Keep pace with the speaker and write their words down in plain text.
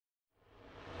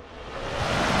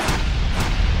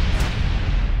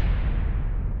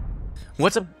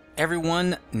What's up,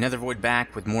 everyone? nethervvoid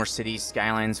back with more Cities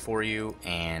Skylines for you,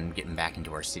 and getting back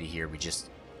into our city here. We just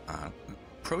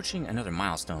approaching another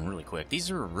milestone really quick.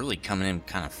 These are really coming in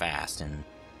kind of fast, and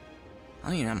I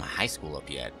don't even have my high school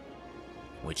up yet,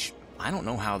 which I don't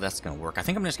know how that's going to work. I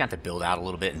think I'm just going to have to build out a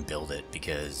little bit and build it,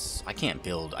 because I can't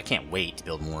wait to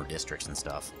build more districts and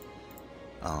stuff.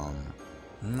 I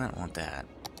don't want that.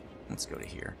 Let's go to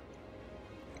here.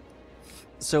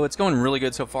 So it's going really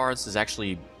good so far. This has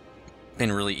actually been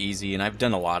really easy, and I've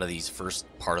done a lot of these first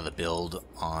part of the build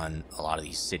on a lot of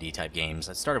these city type games.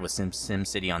 I started with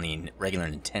SimCity on the regular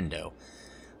Nintendo,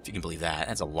 if you can believe that.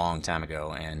 That's a long time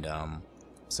ago, and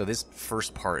so this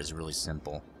first part is really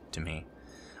simple to me.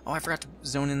 Oh, I forgot to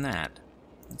zone in that.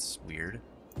 That's weird.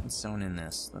 Let's zone in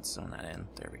this. Let's zone that in.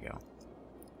 There we go.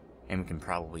 And we can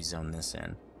probably zone this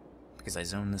in, because I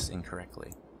zoned this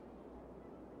incorrectly.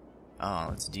 Oh,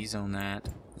 let's dezone that.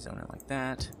 Zone it like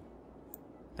that.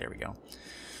 There we go.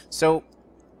 So,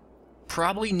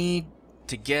 probably need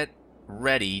to get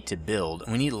ready to build.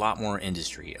 We need a lot more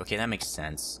industry. Okay, that makes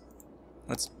sense.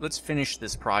 Let's finish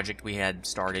this project we had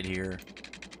started here.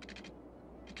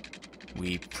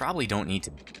 We probably don't need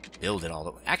to build it all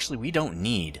the way. Actually, we don't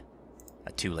need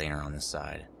a 2-laner on this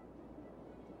side.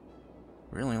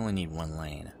 We really only need 1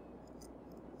 lane.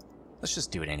 Let's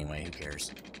just do it anyway. Who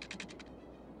cares?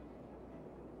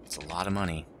 It's a lot of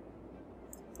money.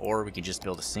 Or we could just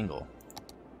build a single.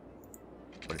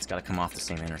 But it's got to come off the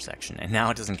same intersection. And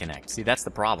now it doesn't connect. See, that's the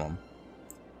problem.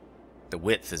 The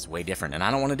width is way different. And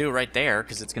I don't want to do it right there,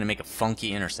 because it's going to make a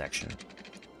funky intersection.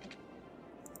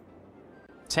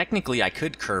 Technically, I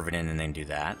could curve it in and then do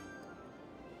that.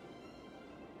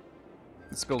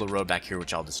 Let's build a road back here,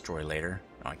 which I'll destroy later.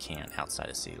 No, I can't, outside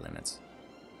of city limits.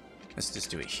 Let's just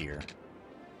do it here.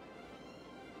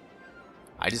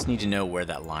 I just need to know where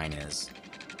that line is.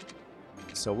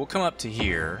 So we'll come up to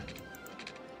here,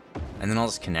 and then I'll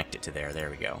just connect it to there.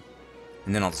 There we go.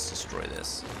 And then I'll just destroy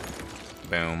this.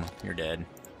 Boom. You're dead.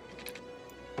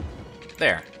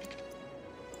 There.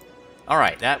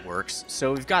 Alright, that works.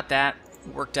 So we've got that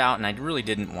worked out, and I really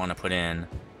didn't want to put in...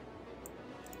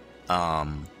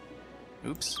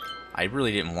 Oops. I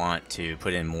really didn't want to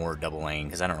put in more double lane,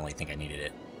 because I don't really think I needed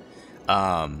it.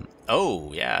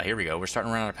 Oh, yeah, here we go. We're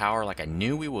starting to run out of power like I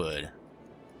knew we would.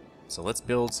 So let's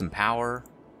build some power.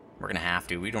 We're going to have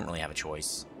to. We don't really have a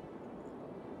choice.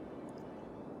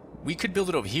 We could build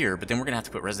it over here, but then we're going to have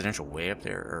to put residential way up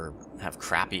there, or have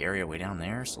crappy area way down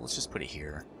there. So let's just put it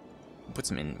here. We'll put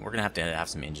some in. We're going to have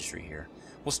some industry here.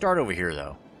 We'll start over here,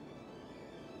 though.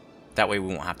 That way we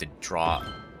won't have to draw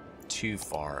too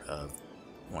far of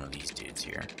one of these dudes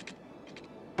here.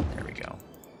 There we go.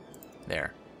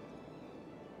 There.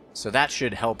 So that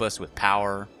should help us with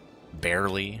power.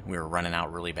 Barely. We were running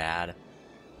out really bad.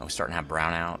 I was starting to have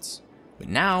brownouts. But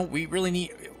now we really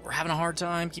need... We're having a hard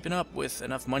time keeping up with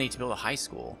enough money to build a high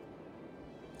school.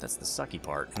 That's the sucky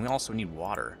part. And we also need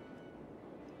water.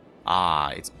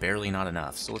 Ah, it's barely not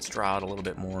enough. So let's draw out a little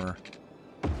bit more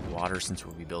water since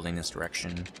we'll be building this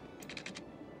direction.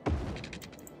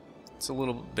 It's a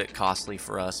little bit costly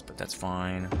for us, but that's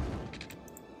fine.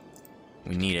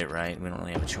 We need it, right? We don't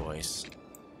really have a choice.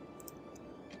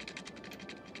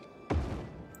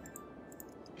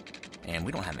 And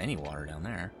we don't have any water down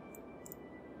there.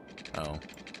 Oh.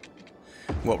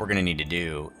 What we're going to need to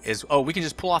do is... Oh, we can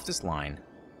just pull off this line.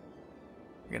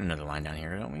 We got another line down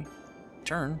here, don't we?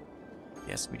 Turn.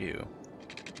 Yes, we do.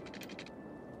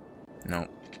 Nope.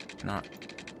 Not...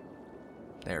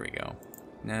 There we go.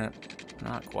 Nope.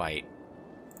 Not quite.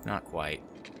 Not quite.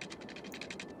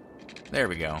 There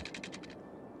we go.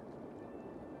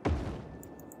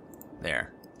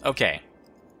 There. Okay.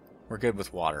 We're good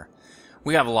with water.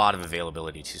 We have a lot of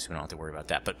availability too, so we don't have to worry about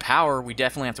that. But power, we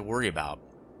definitely have to worry about.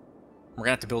 We're going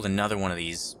to have to build another one of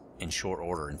these in short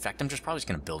order. In fact, I'm probably just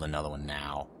going to build another one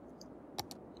now.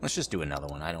 Let's just do another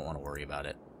one. I don't want to worry about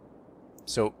it.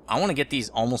 So, I want to get these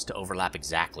almost to overlap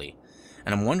exactly.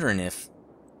 And I'm wondering if...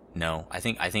 No, I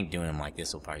think doing them like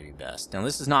this will probably be best. Now,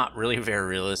 this is not really very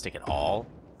realistic at all.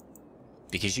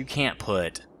 Because you cannot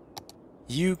put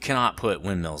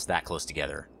windmills that close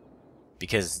together.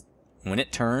 Because when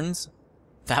it turns...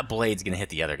 That blade's gonna hit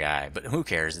the other guy, but who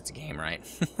cares? It's a game, right?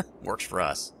 Works for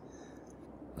us.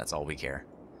 That's all we care.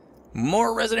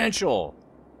 More residential!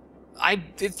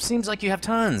 It seems like you have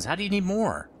tons. How do you need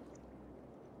more?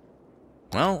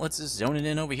 Well, let's just zone it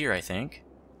in over here, I think.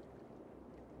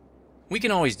 We can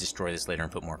always destroy this later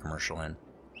and put more commercial in.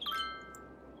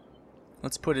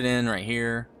 Let's put it in right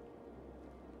here.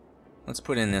 Let's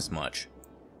put in this much.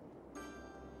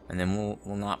 And then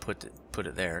we'll not put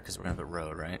it there, because we're gonna put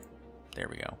road, right? There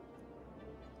we go.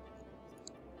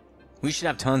 We should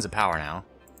have tons of power now.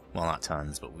 Well, not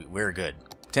tons, but we're good.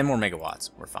 10 more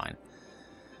megawatts. We're fine.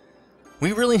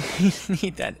 We really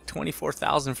need that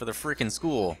 24,000 for the freaking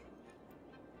school.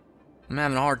 I'm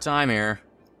having a hard time here.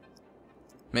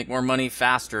 Make more money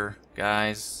faster,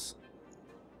 guys.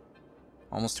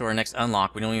 Almost to our next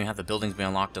unlock. We don't even have the buildings we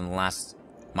unlocked on the last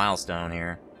milestone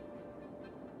here.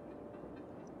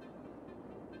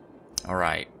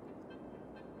 Alright.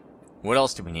 What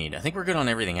else do we need? I think we're good on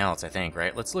everything else, I think,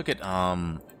 right? Let's look at,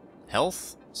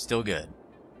 health. Still good.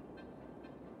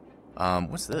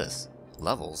 What's this?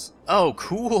 Levels. Oh,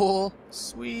 cool!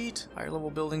 Sweet! Higher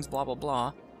level buildings, blah, blah,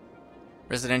 blah.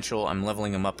 Residential, I'm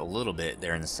leveling them up a little bit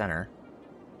there in the center.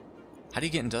 How do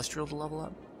you get industrial to level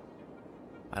up?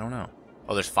 I don't know.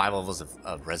 Oh, there's 5 levels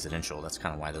of residential. That's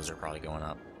kind of why those are probably going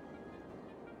up.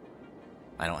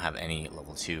 I don't have any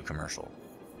level 2 commercial.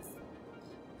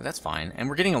 But that's fine. And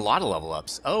we're getting a lot of level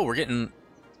ups. Oh, we're getting...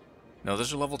 No,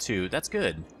 those are level 2. That's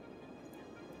good.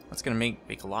 That's going to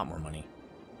make a lot more money.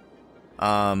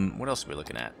 What else are we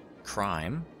looking at?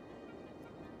 Crime.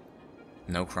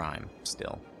 No crime,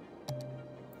 still.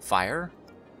 Fire.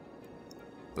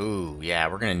 Ooh, yeah,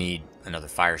 we're going to need another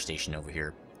fire station over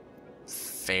here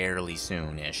fairly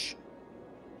soon-ish.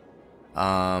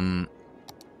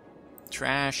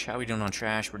 Trash, how are we doing on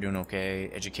trash? We're doing okay.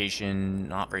 Education,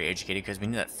 not very educated because we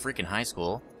need that freaking high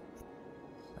school.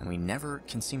 And we never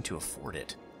can seem to afford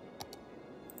it.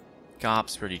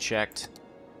 Cops, pretty checked.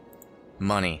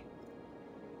 Money.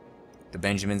 The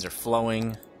Benjamins are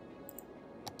flowing.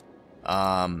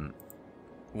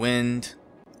 Wind.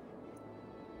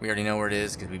 We already know where it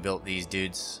is because we built these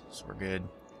dudes, so we're good.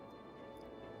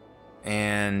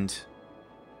 And...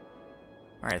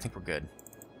 Alright, I think we're good.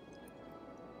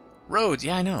 Roads,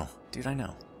 yeah, I know. Dude, I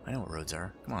know. I know what roads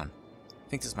are. Come on. I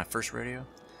think this is my first rodeo.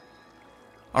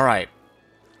 Alright.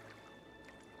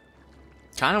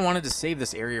 Kind of wanted to save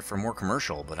this area for more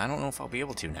commercial, but I don't know if I'll be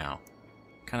able to now.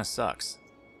 Kind of sucks.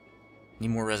 Need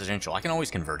more residential. I can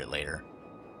always convert it later.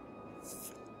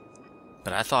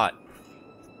 But I thought...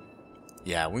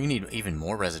 Yeah, we need even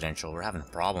more residential. We're having a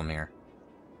problem here.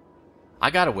 I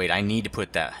gotta wait. I need to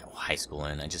put that high school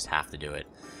in. I just have to do it.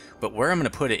 But where I'm going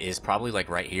to put it is probably like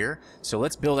right here. So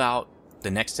let's build out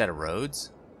the next set of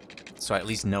roads. So I at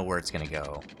least know where it's going to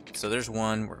go. So there's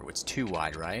one where it's 2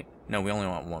 wide, right? No, we only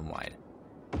want 1 wide.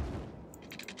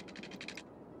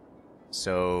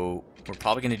 So we're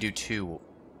probably going to do 2. We're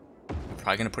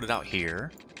probably going to put it out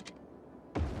here.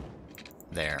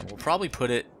 There. We'll probably put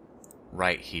it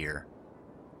right here.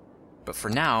 But for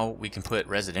now, we can put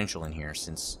residential in here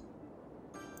since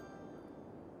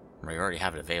we already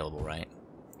have it available, right?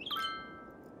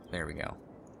 There we go.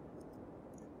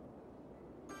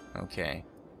 Okay.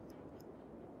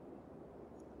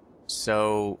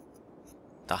 So,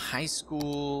 the high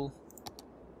school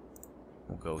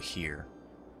will go here.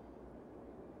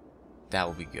 That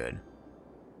will be good.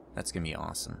 That's going to be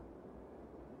awesome.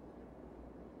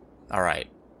 Alright.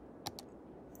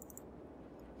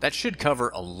 That should cover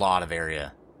a lot of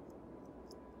area.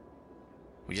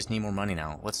 We just need more money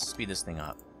now. Let's speed this thing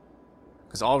up.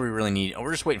 Because all we really need... Oh,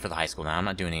 we're just waiting for the high school now. I'm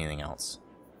not doing anything else.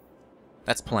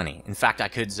 That's plenty. In fact, I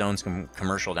could zone some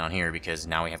commercial down here because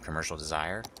now we have commercial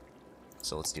desire.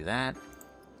 So let's do that.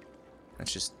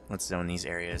 Let's zone these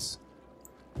areas.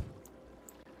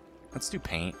 Let's do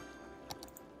paint.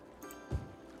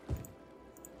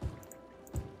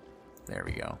 There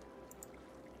we go.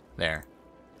 There.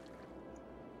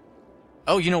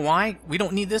 Oh, you know why? We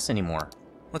don't need this anymore.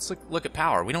 Let's look at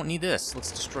power. We don't need this.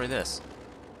 Let's destroy this.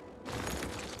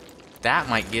 That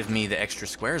might give me the extra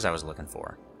squares I was looking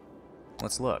for.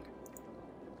 Let's look.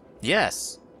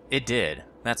 Yes, it did.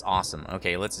 That's awesome.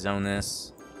 Okay, let's zone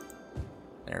this.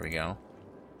 There we go.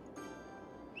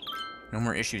 No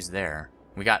more issues there.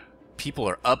 We got people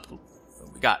are up.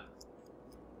 We got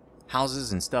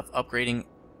houses and stuff upgrading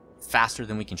faster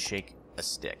than we can shake a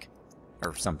stick.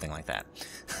 Or something like that.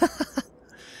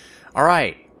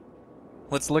 Alright.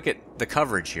 Let's look at the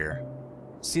coverage here.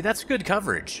 See, that's good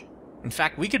coverage. In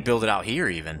fact, we could build it out here,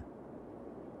 even.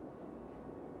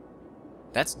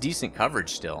 That's decent coverage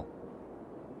still.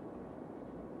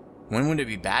 When would it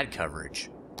be bad coverage?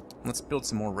 Let's build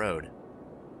some more road.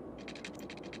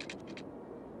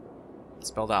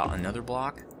 Let's build out another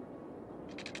block.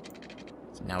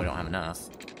 So now we don't have enough.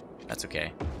 That's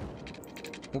okay.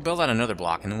 We'll build out another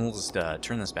block, and then we'll just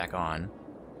turn this back on.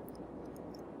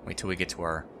 Wait till we get to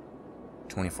our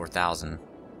 24,000.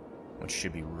 Which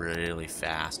should be really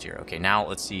fast here. Okay, now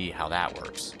let's see how that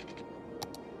works.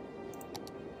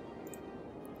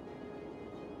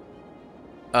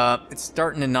 It's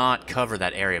starting to not cover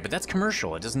that area, but that's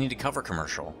commercial. It doesn't need to cover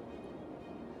commercial.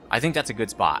 I think that's a good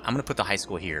spot. I'm going to put the high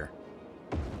school here.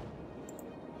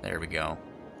 There we go.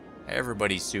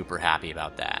 Everybody's super happy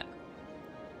about that.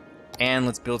 And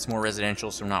let's build some more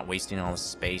residential so we're not wasting all this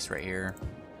space right here.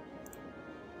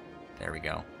 There we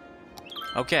go.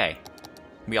 Okay.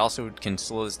 We also can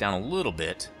slow this down a little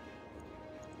bit.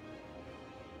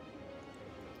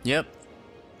 Yep.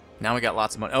 Now we got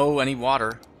lots of money. Oh, I need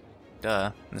water.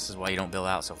 Duh. This is why you don't build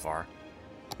out so far.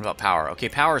 What about power? Okay,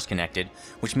 power is connected,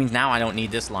 which means now I don't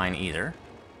need this line either.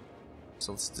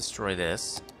 So let's destroy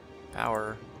this.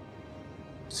 Power.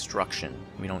 Destruction.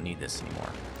 We don't need this anymore.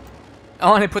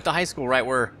 Oh, and I put the high school right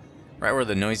where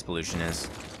the noise pollution is.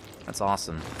 That's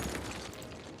awesome.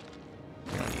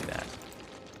 We don't need that.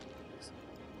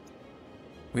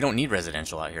 We don't need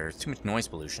residential out here. It's too much noise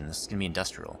pollution. This is going to be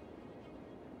industrial.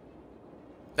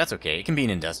 That's okay. It can be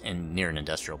near an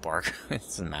industrial park. It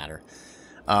doesn't matter.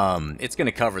 It's going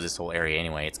to cover this whole area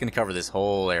anyway. It's going to cover this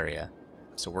whole area.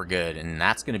 So we're good. And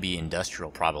that's going to be industrial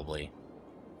probably.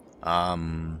 But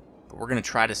we're going to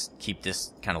try to keep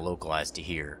this kind of localized to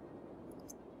here.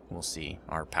 We'll see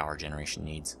our power generation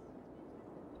needs.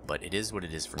 But it is what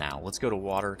it is for now. Let's go to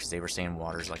water, because they were saying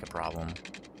water's like a problem.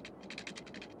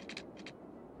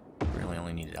 Really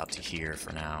only need it up to here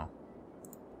for now.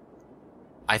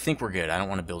 I think we're good. I don't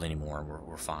want to build any more.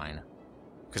 We're fine.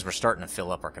 Because we're starting to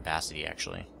fill up our capacity,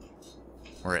 actually.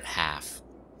 We're at half.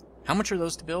 How much are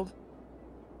those to build?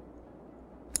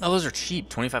 Oh, those are cheap.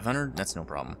 2,500? That's no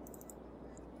problem.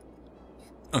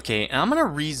 Okay, and I'm going to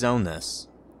rezone this.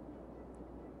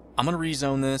 I'm going to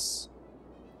rezone this.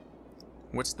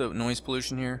 What's the noise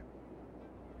pollution here?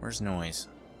 Where's noise?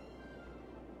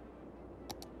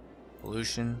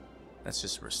 Pollution. That's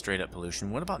just straight up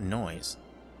pollution. What about noise?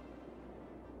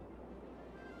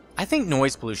 I think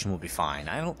noise pollution will be fine.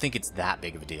 I don't think it's that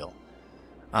big of a deal.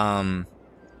 Because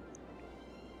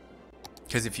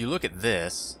if you look at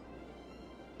this,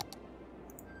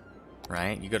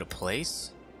 right, you go to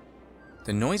place,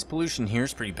 the noise pollution here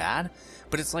is pretty bad,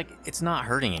 but it's like, it's not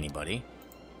hurting anybody.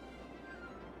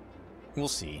 We'll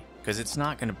see, because it's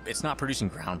not producing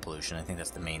ground pollution. I think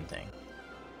that's the main thing.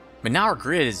 But now our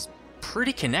grid is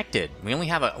pretty connected. We only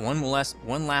have one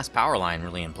last power line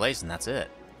really in place, and that's it.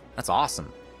 That's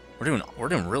awesome. We're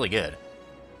doing really good.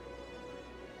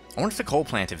 I wonder if the coal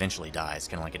plant eventually dies,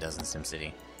 kind of like it does in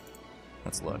SimCity.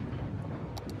 Let's look.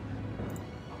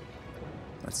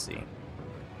 Let's see.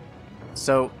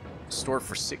 So, stored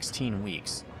for 16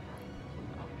 weeks.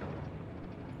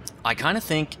 I kind of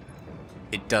think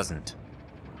it doesn't.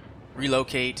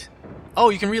 Relocate. Oh,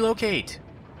 you can relocate!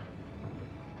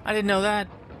 I didn't know that.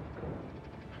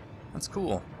 That's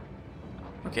cool.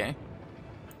 Okay.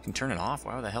 You can turn it off.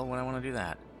 Why the hell would I want to do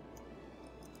that?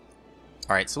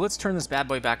 Alright, so let's turn this bad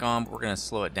boy back on. We're going to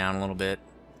slow it down a little bit.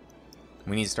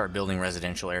 We need to start building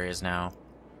residential areas now.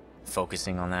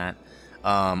 Focusing on that.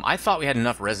 I thought we had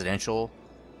enough residential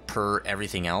per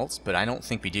everything else, but I don't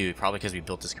think we do. Probably because we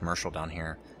built this commercial down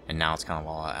here, and now it's kind of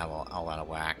all out of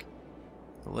whack.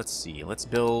 But let's see. Let's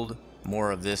build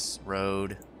more of this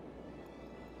road.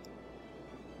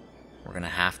 We're going to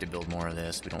have to build more of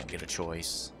this. We don't get a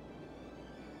choice.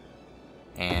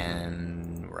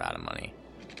 And we're out of money.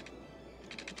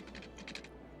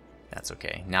 That's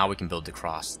okay. Now we can build the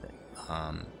cross thing.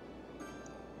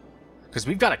 Because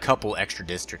we've got a couple extra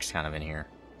districts kind of in here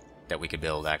that we could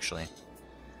build, actually.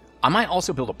 I might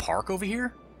also build a park over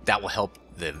here. That will help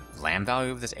the land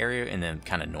value of this area in the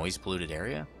kind of noise-polluted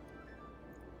area.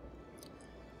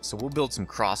 So we'll build some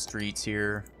cross streets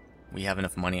here. We have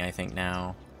enough money, I think,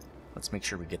 now. Let's make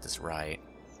sure we get this right.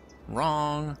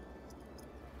 Wrong.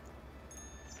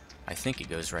 I think it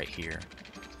goes right here.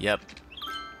 Yep.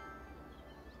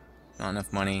 Not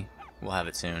enough money. We'll have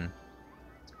it soon.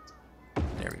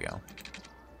 There we go.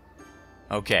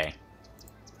 Okay.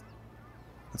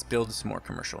 Let's build some more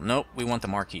commercial. Nope, we want the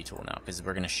marquee tool now, because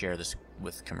we're going to share this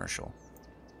with commercial.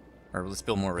 Or let's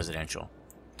build more residential.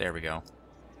 There we go.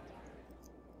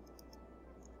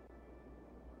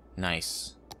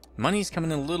 Nice. Money's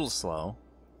coming in a little slow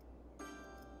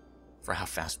for how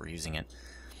fast we're using it.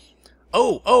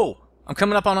 Oh! I'm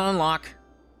coming up on an unlock.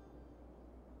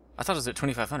 I thought it was at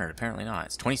 2,500. Apparently not.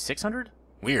 It's 2,600?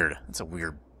 Weird. That's a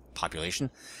weird population.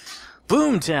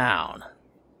 Boomtown!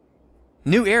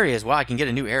 New areas. Wow, I can get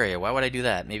a new area. Why would I do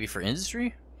that? Maybe for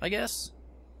industry, I guess?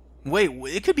 Wait,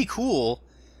 it could be cool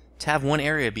to have one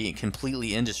area be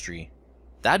completely industry.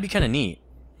 That'd be kind of neat.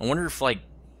 I wonder if, like,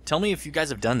 tell me if you guys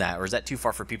have done that, or is that too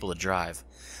far for people to drive?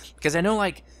 Because I know,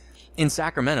 like, in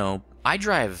Sacramento, I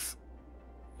drive,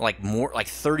 like,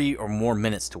 30 or more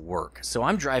minutes to work. So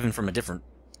I'm driving from a different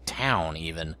town,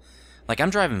 even. Like, I'm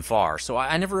driving far. So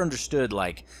I never understood,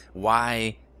 like,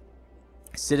 why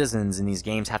citizens in these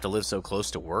games have to live so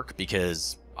close to work,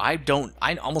 because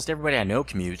almost everybody I know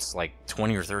commutes like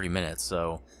 20 or 30 minutes,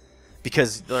 so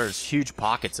because there's huge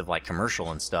pockets of like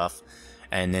commercial and stuff,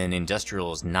 and then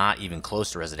industrial is not even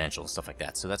close to residential and stuff like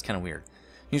that, so that's kind of weird.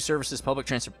 New services, public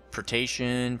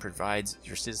transportation provides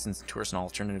your citizens and tourists an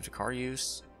alternative to car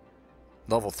use.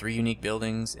 Level 3 unique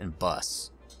buildings and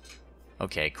bus.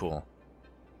 Okay, cool.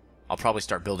 I'll probably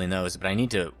start building those, but I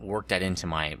need to work that into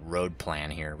my road plan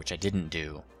here, which I didn't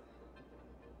do.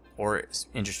 Or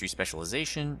industry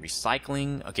specialization,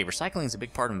 recycling. Okay, recycling is a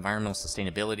big part of environmental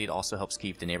sustainability. It also helps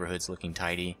keep the neighborhoods looking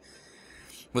tidy.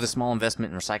 With a small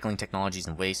investment in recycling technologies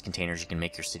and waste containers, you can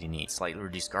make your city neat. Slightly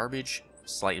reduce garbage,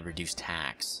 slightly reduce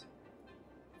tax.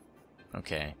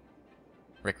 Okay.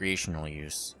 Recreational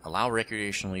use. Allow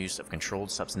recreational use of controlled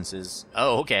substances.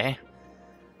 Oh, okay.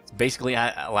 Basically,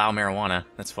 I allow marijuana.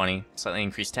 That's funny. Slightly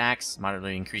increased tax,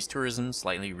 moderately increased tourism,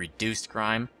 slightly reduced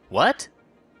crime. What?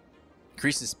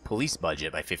 Increases police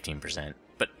budget by 15%,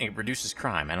 but it reduces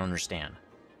crime. I don't understand.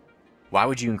 Why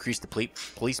would you increase the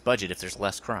police budget if there's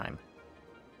less crime?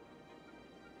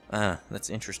 That's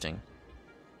interesting.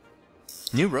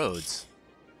 New roads.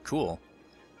 Cool.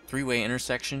 3-way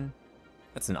intersection.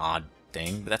 That's an odd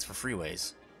thing, but that's for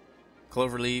freeways.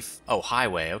 Cloverleaf. Oh,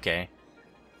 highway. Okay.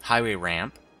 Highway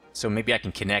ramp. So maybe I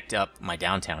can connect up my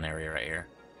downtown area right here.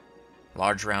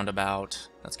 Large roundabout.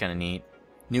 That's kind of neat.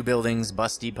 New buildings.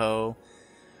 Bus depot.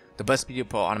 The bus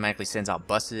depot automatically sends out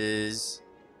buses.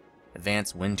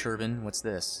 Advanced wind turbine. What's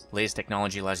this? Latest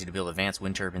technology allows you to build advanced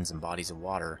wind turbines and bodies of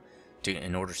water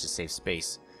in order to save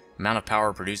space. Amount of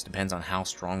power produced depends on how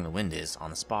strong the wind is.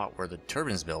 On the spot where the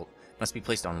turbine is built must be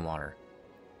placed on water.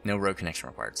 No road connection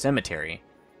required. Cemetery.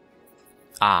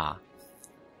 Ah.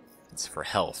 It's for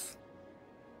health.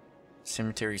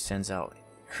 Cemetery sends out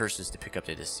hearses to pick up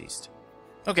the deceased.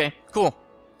 Okay, cool.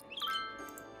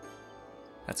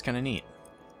 That's kind of neat.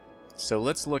 So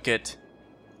let's look at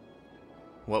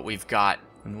what we've got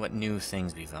and what new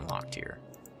things we've unlocked here.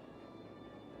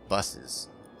 Buses.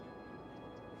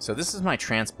 So this is my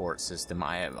transport system.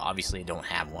 I obviously don't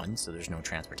have one, so there's no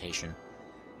transportation.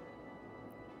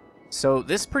 So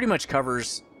this pretty much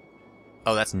covers...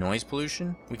 Oh, that's noise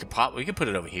pollution? We could put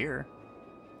it over here.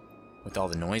 With all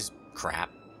the noise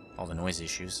crap. All the noise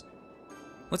issues.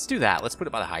 Let's do that. Let's put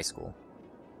it by the high school.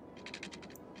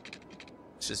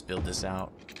 Let's just build this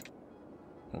out.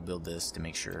 We'll build this to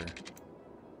make sure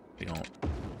we don't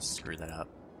screw that up.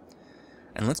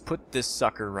 And let's put this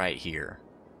sucker right here.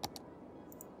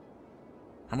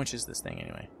 How much is this thing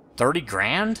anyway? 30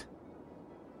 grand?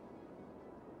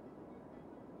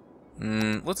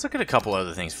 Let's look at a couple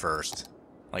other things first.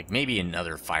 Like maybe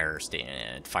another fire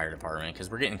department, because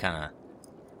we're getting kind of...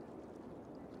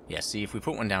 Yeah, see, if we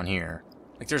put one down here,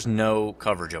 like there's no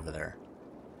coverage over there.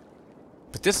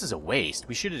 But this is a waste.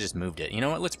 We should have just moved it. You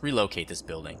know what? Let's relocate this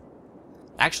building.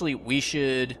 Actually, we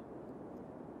could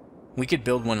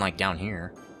build one like down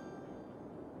here.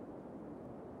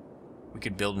 We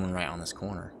could build one right on this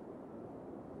corner.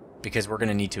 Because we're going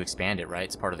to need to expand it, right?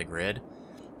 It's part of the grid.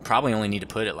 Probably only need to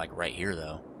put it like right here,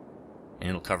 though. And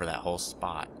it'll cover that whole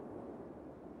spot.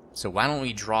 So why don't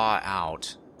we draw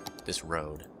out this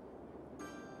road?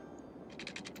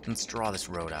 Let's draw this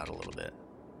road out a little bit.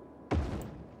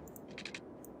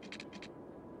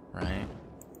 Right?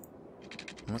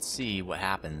 Let's see what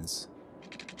happens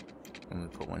when we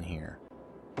put one here.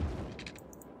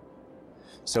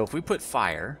 So if we put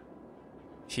fire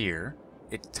here,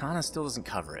 it kind of still doesn't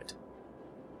cover it.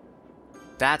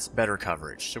 That's better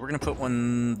coverage. So we're going to put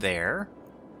one there.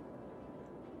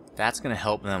 That's going to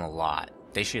help them a lot.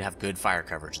 They should have good fire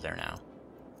coverage there now.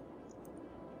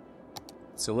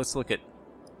 So let's look at...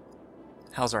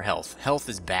 How's our health? Health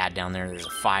is bad down there. There's a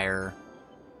fire.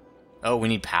 Oh, we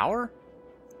need power?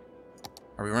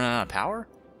 Are we running out of power?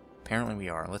 Apparently we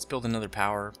are. Let's build another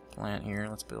power plant here.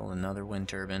 Let's build another wind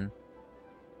turbine.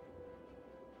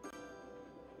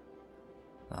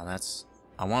 Well, that's...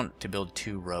 I want to build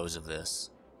 2 rows of this.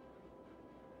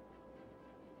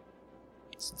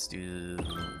 So let's do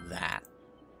that.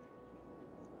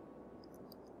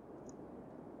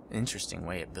 Interesting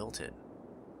way it built it.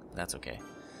 That's okay.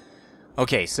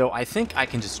 Okay, so I think I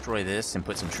can destroy this and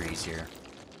put some trees here.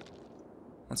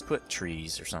 Let's put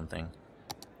trees or something.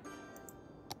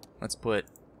 Let's put...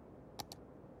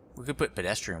 We could put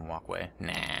pedestrian walkway.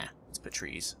 Nah, let's put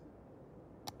trees.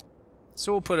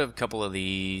 So we'll put a couple of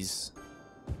these.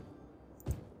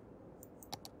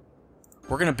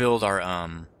 We're gonna build our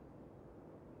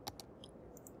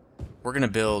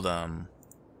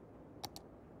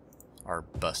our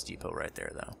bus depot right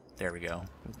there, though. There we go.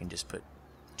 We can just put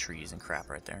trees and crap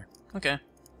right there. Okay,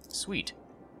 sweet.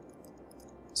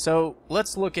 So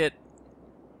let's look at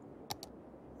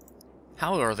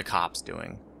how are the cops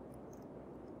doing.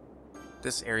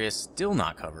 This area is still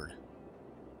not covered.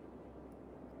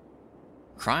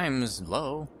 Crime is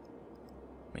low.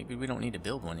 Maybe we don't need to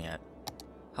build one yet.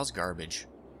 How's garbage?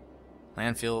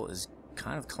 Landfill is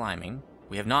kind of climbing.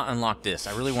 We have not unlocked this.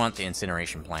 I really want the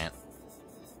incineration plant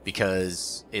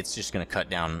because it's just going to cut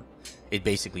down. It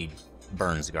basically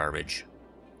burns garbage.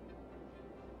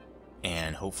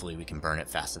 And hopefully we can burn it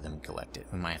faster than we collect it.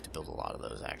 We might have to build a lot of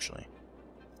those, actually.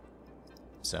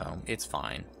 So, it's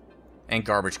fine. And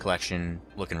garbage collection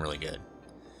looking really good.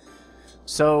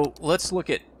 So, let's look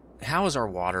at how is our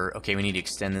water. Okay, we need to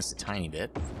extend this a tiny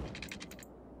bit.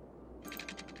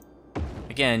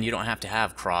 Again, you don't have to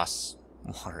have cross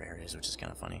water areas, which is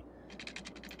kind of funny.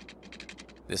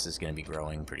 This is going to be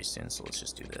growing pretty soon, so let's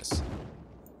just do this.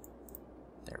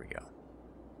 There we go.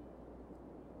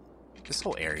 This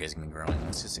whole area is going to be growing.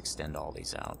 Let's just extend all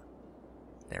these out.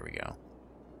 There we go.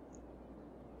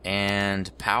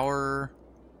 And power.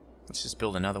 Let's just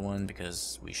build another one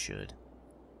because we should.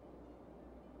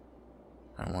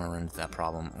 I don't want to run into that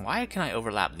problem. Why can I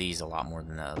overlap these a lot more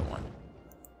than the other one?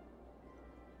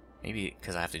 Maybe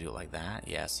because I have to do it like that?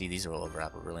 Yeah, see, these will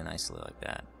overlap really nicely like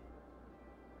that.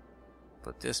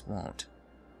 But this won't.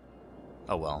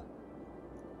 Oh well.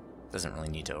 Doesn't really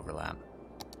need to overlap.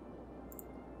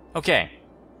 Okay.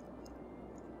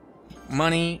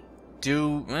 Money,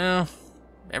 well,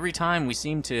 every time we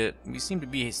seem to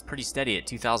be pretty steady at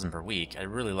 2,000 per week. I'd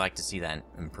really like to see that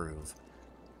improve.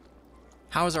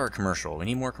 How is our commercial? We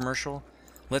need more commercial.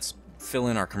 Let's fill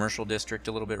in our commercial district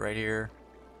a little bit right here.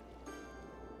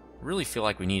 Really feel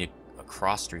like we need a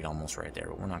cross street almost right there,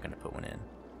 but we're not going to put one in.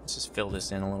 Let's just fill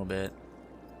this in a little bit.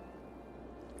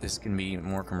 This can be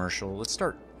more commercial. Let's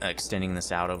start extending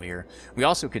this out over here. We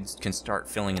also can start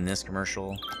filling in this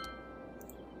commercial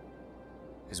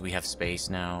because we have space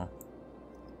now.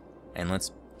 And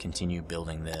let's continue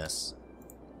building this.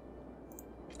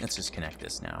 Let's just connect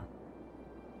this now.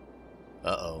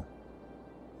 Uh-oh.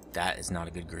 That is not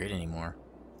a good grid anymore.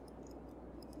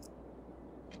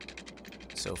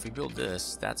 So if we build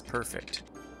this, that's perfect.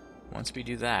 Once we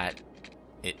do that,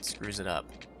 it screws it up.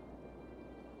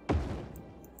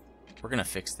 We're gonna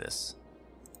fix this.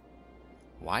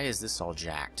 Why is this all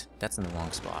jacked? That's in the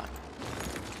wrong spot.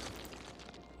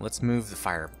 Let's move the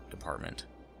fire department.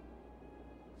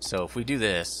 So if we do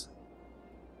this,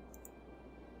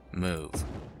 move.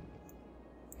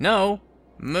 No!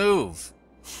 Move!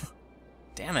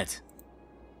 Damn it.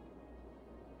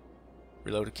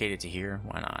 Relocate it to here?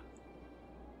 Why not?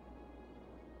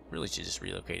 Really should just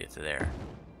relocate it to there.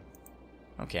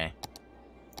 Okay.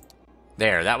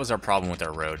 There, that was our problem with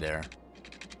our road there.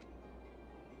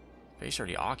 Base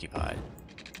already occupied.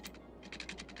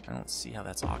 I don't see how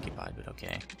that's occupied, but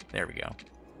okay. There we go.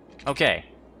 Okay.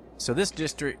 So this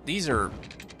district, these are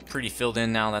pretty filled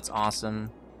in now. That's awesome.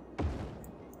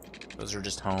 Those are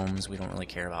just homes. We don't really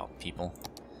care about people.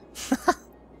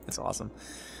 That's awesome.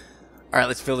 Alright,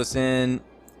 let's fill this in.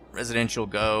 Residential,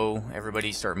 go.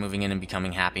 Everybody start moving in and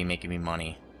becoming happy, making me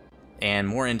money. And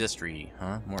more industry,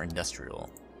 huh? More industrial.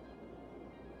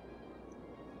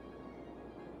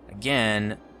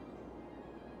 Again,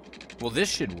 well, this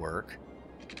should work.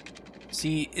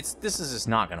 See, this is just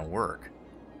not going to work.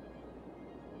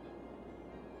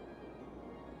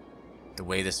 The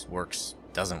way this works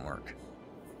doesn't work.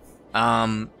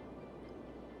 I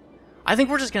think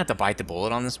we're just going to have to bite the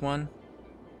bullet on this one.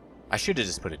 I should have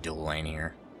just put a dual lane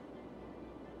here.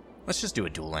 Let's just do a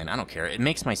dual lane. I don't care. It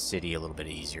makes my city a little bit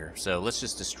easier. So let's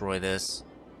just destroy this.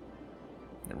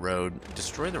 The road.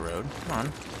 Destroy the road. Come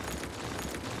on.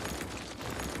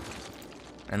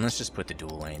 And let's just put the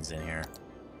dual lanes in here.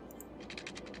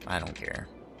 I don't care.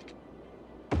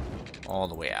 All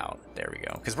the way out. There we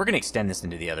go. Because we're going to extend this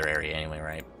into the other area anyway,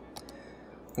 right?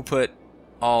 We'll put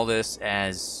all this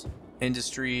as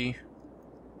industry.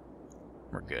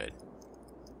 We're good.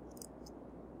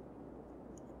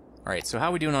 Alright, so how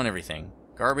are we doing on everything?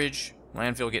 Garbage,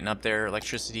 landfill getting up there,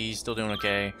 electricity still doing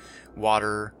okay,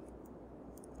 water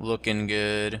looking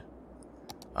good,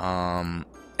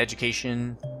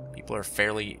 education, people are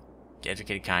fairly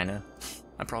educated, kinda.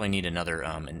 I probably need another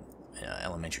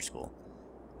elementary school.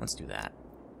 Let's do that.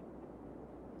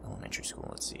 Elementary school,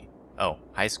 let's see. Oh,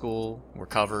 high school, we're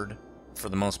covered for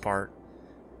the most part.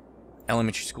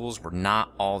 Elementary schools were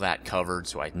not all that covered,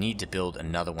 so I need to build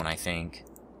another one, I think.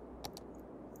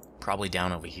 Probably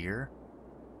down over here.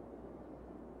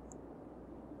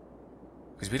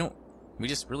 Because we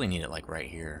just really need it like right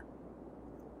here.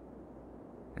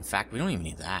 In fact, we don't even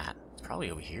need that. It's probably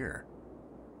over here.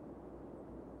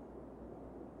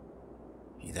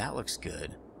 Yeah, that looks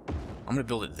good. I'm gonna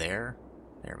build it there.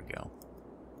 There we go.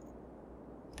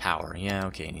 Power. Yeah,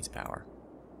 okay, it needs power.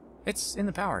 It's in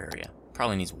the power area.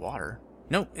 Probably needs water.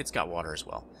 Nope, it's got water as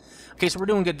well. Okay, so we're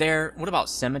doing good there. What about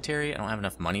cemetery? I don't have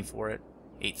enough money for it.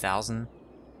 8,000.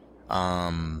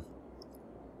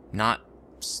 Not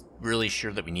really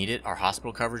sure that we need it. Our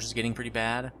hospital coverage is getting pretty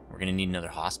bad. We're going to need another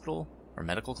hospital or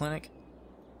medical clinic.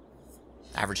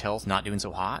 Average health not doing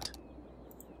so hot.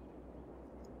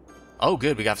 Oh,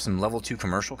 good. We got some level 2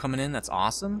 commercial coming in. That's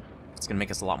awesome. It's going to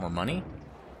make us a lot more money.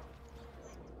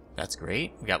 That's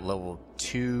great. We got level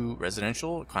 2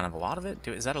 residential. Kind of a lot of it.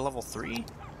 Is that a level 3?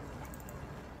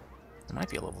 It might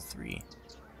be a level 3.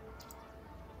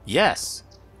 Yes.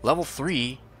 Level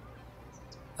 3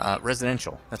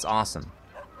 residential. That's awesome.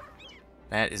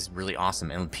 That is really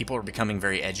awesome. And people are becoming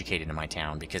very educated in my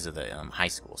town because of the high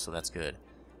school. So that's good.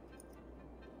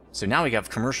 So now we have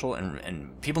commercial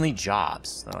and people need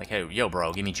jobs. They're like, hey, yo,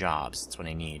 bro, give me jobs. That's what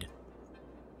I need.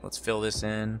 Let's fill this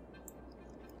in.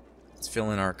 Let's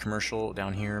fill in our commercial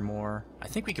down here more. I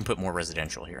think we can put more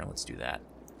residential here. Let's do that.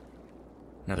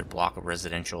 Another block of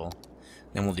residential.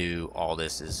 Then we'll do all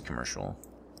this as commercial.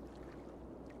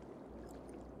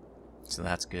 So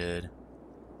that's good.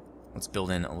 Let's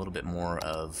build in a little bit more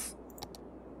of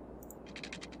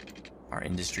our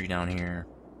industry down here.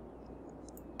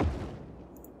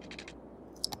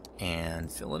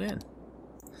 And fill it in.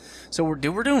 So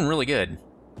we're doing really good.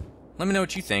 Let me know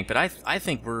what you think, but I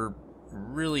think we're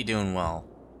really doing well.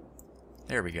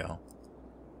 There we go.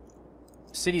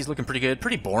 City's looking pretty good.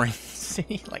 Pretty boring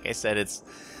city. Like I said,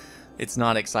 it's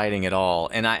not exciting at all.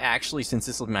 And I actually, since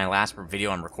this will be my last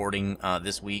video I'm recording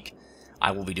this week,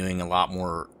 I will be doing a lot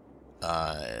more.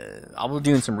 I'll be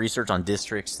doing some research on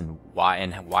districts and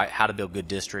how to build good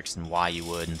districts and why you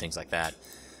would and things like that.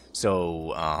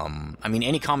 So, I mean,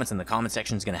 any comments in the comment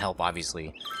section is going to help,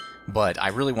 obviously. But I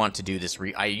really want to do this.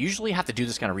 I usually have to do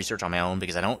this kind of research on my own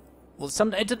because I don't. Well,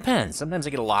 it depends. Sometimes I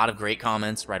get a lot of great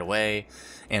comments right away,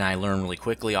 and I learn really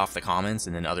quickly off the comments.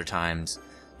 And then other times,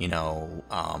 you know,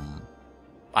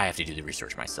 I have to do the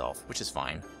research myself, which is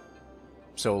fine.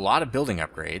 So a lot of building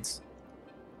upgrades.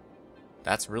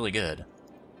 That's really good.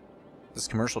 This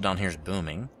commercial down here is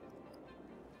booming.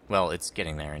 Well, it's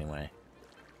getting there anyway.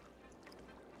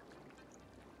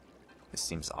 This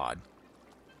seems odd.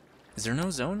 Is there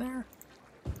no zone there?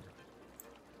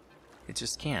 It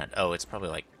just can't. Oh, it's probably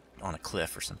like on a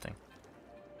cliff or something.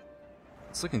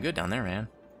 It's looking good down there, man.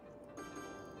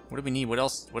 What do we need? What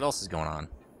else is going on?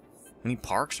 We need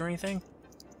parks or anything?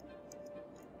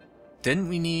 Didn't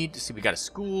we need... See, we got a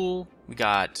school. We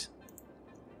got...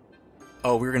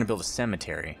 Oh, we were going to build a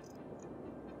cemetery.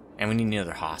 And we need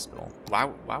another hospital. Why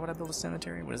would I build a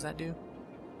cemetery? What does that do?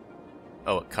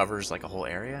 Oh, it covers like a whole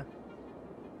area?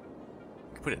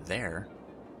 I could put it there.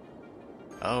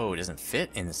 Oh, it doesn't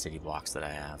fit in the city blocks that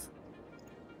I have.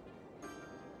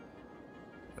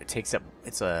 It takes up...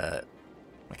 It's a...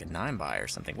 like a 9 by or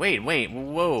something. Wait,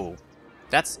 whoa.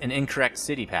 That's an incorrect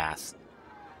city path.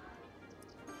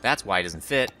 That's why it doesn't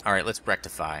fit. Alright, let's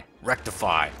rectify.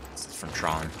 Rectify! This is from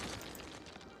Tron.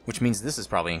 Which means this is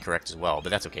probably incorrect as well, but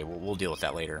that's okay. We'll deal with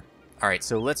that later. Alright,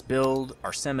 so let's build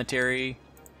our cemetery.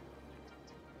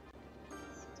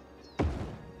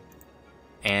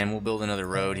 And we'll build another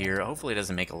road here. Hopefully it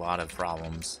doesn't make a lot of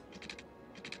problems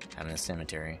having a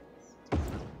cemetery.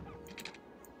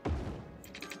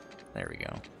 There we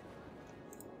go.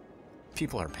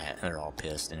 People are they're all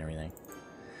pissed and everything.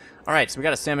 Alright, so we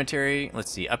got a cemetery.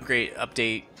 Let's see.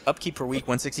 Update, upkeep per week,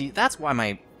 160. That's why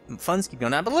my funds keep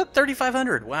going down. But look,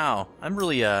 3,500. Wow. I'm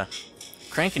really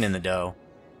cranking in the dough.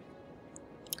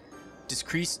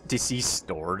 Deceased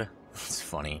stored. It's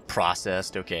funny.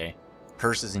 Processed. Okay.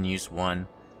 Hearse is in use 1.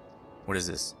 What is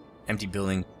this? Empty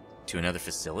building to another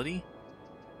facility?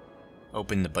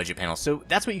 Open the budget panel. So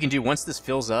that's what you can do. Once this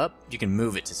fills up, you can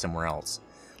move it to somewhere else.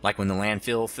 Like when the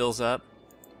landfill fills up,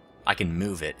 I can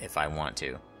move it if I want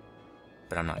to.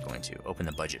 But I'm not going to. Open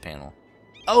the budget panel.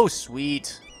 Oh,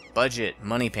 sweet. Budget.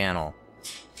 Money panel.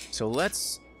 So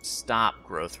let's stop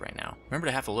growth right now. Remember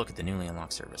to have to look at the newly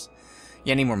unlocked service.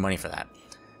 Yeah, I need more money for that.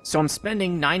 So I'm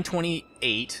spending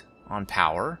 928 on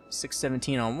power,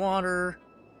 617 on water,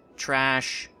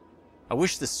 trash. I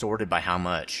wish this sorted by how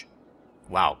much.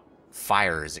 Wow,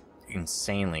 fire is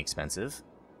insanely expensive.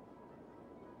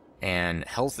 And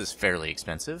health is fairly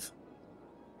expensive.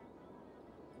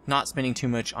 Not spending too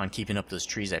much on keeping up those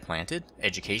trees I planted.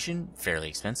 Education, fairly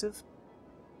expensive.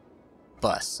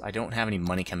 Bus. I don't have any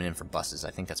money coming in for buses.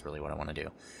 I think that's really what I want to do.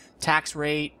 Tax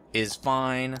rate is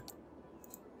fine.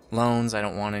 Loans, I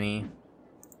don't want any.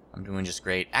 I'm doing just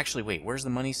great. Actually, wait, where's the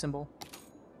money symbol?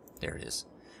 There it is.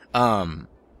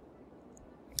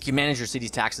 You can manage your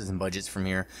city's taxes and budgets from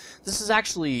here. This is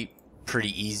actually pretty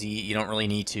easy. You don't really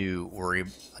need to worry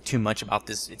too much about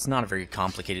this. It's not a very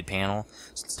complicated panel,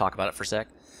 so let's talk about it for a sec.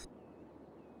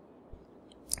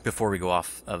 Before we go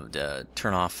off of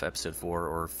turn off episode 4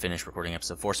 or finish recording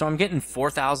episode 4. So I'm getting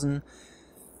 4,000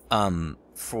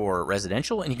 for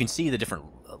residential, and you can see the different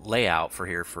layout for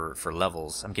here for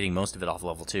levels. I'm getting most of it off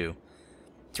level 2.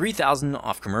 3,000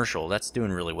 off commercial. That's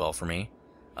doing really well for me.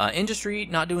 Industry,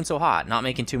 not doing so hot. Not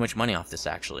making too much money off this,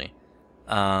 actually.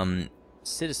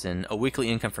 Citizen, a weekly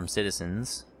income from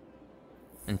citizens.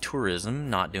 And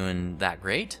tourism, not doing that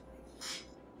great.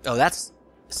 Oh, that's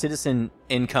citizen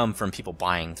income from people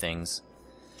buying things.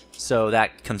 So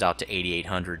that comes out to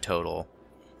 8,800 total.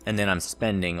 And then I'm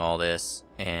spending all this,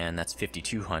 and that's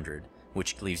 5,200,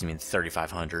 which leaves me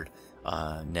 3,500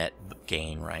 net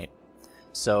gain, right?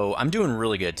 So I'm doing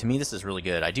really good. To me, this is really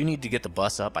good. I do need to get the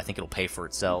bus up. I think it'll pay for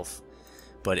itself,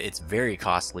 but it's very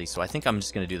costly, so I think I'm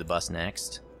just going to do the bus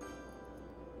next.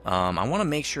 I want to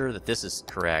make sure that this is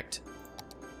correct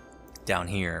down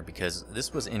here, because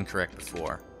this was incorrect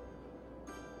before.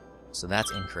 So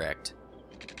that's incorrect.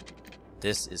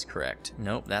 This is correct.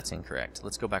 Nope, that's incorrect.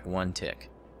 Let's go back 1 tick.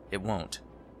 It won't.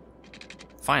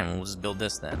 Fine, we'll just build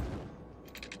this then.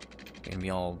 You're gonna be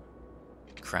all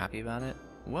crappy about it?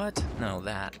 What? No,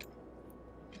 that.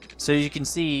 So you can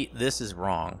see this is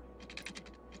wrong.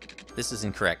 This is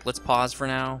incorrect. Let's pause for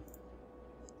now,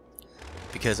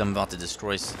 because I'm about to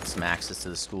destroy some access to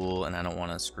the school, and I don't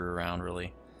want to screw around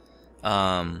really.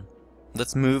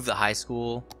 Let's move the high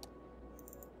school.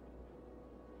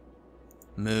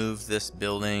 Move this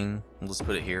building. Let's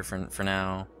put it here for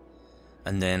now.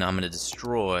 And then I'm going to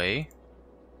destroy.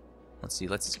 Let's see,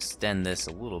 let's extend this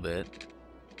a little bit,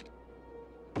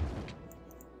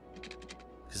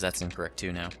 because that's incorrect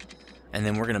too now. And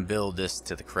then we're going to build this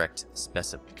to the correct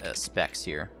specs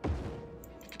here.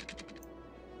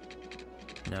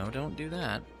 No, don't do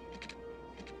that.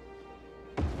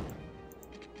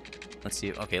 Let's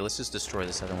see. Okay, let's just destroy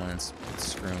this other one and it's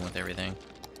screwing with everything.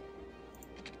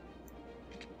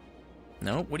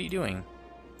 No, what are you doing?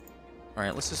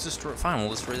 Alright, let's just destroy. Fine, we'll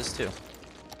destroy this too.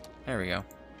 There we go.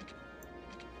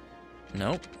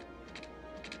 Nope.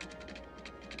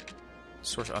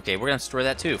 Okay, we're gonna destroy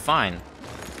that too. Fine.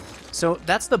 So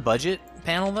that's the budget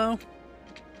panel, though.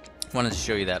 Wanted to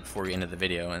show you that before we ended the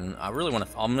video, and I really want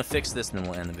to. I'm gonna fix this, and then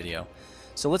we'll end the video.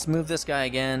 So let's move this guy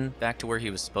again back to where he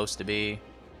was supposed to be.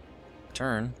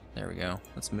 Turn. There we go.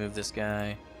 Let's move this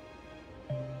guy.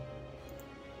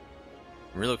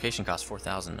 Relocation costs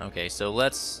 4,000. Okay, so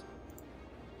let's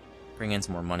bring in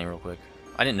some more money real quick.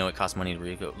 I didn't know it cost money to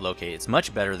relocate. It's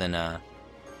much better than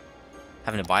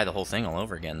having to buy the whole thing all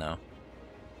over again, though.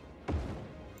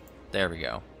 There we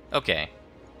go. Okay.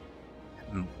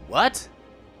 What?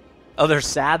 Oh, they're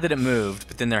sad that it moved,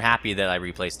 but then they're happy that I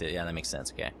replaced it. Yeah, that makes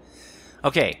sense. Okay.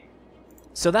 Okay.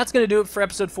 So that's going to do it for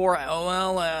episode 4. Oh,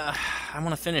 well, I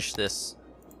want to finish this.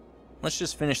 Let's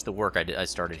just finish the work I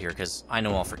started here, because I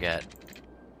know I'll forget.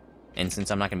 And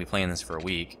since I'm not going to be playing this for a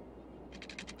week,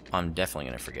 I'm definitely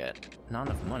going to forget. Not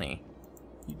enough money.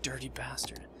 You dirty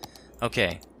bastard.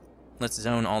 Okay. Let's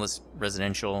zone all this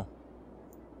residential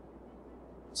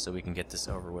so we can get this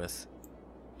over with.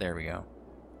 There we go.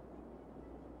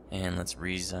 And let's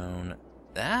rezone.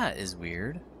 That is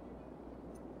weird.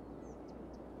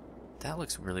 That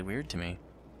looks really weird to me.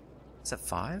 Is that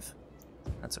 5?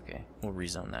 That's okay. We'll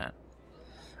rezone that.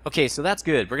 Okay, so that's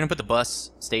good. We're going to put the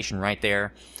bus station right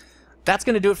there. That's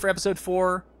going to do it for episode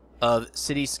 4 of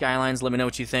Cities Skylines. Let me know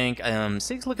what you think.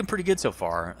 City's looking pretty good so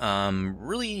far.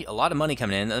 Really a lot of money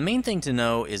coming in. The main thing to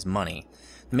know is money.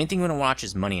 The main thing you want to watch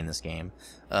is money in this game.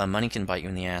 Money can bite you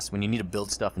in the ass. When you need to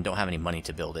build stuff and don't have any money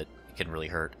to build it, it can really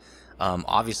hurt.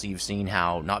 Obviously, you've seen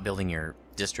how not building your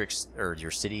districts or your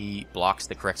city blocks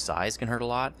the correct size can hurt a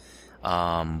lot.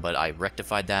 But I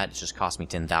rectified that. It just cost me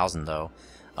 10,000 though,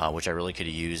 which I really could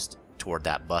have used toward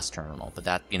that bus terminal. But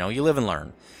that, you know, you live and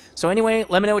learn. So anyway,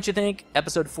 let me know what you think.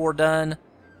 Episode 4 done.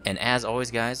 And as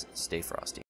always, guys, stay frosty.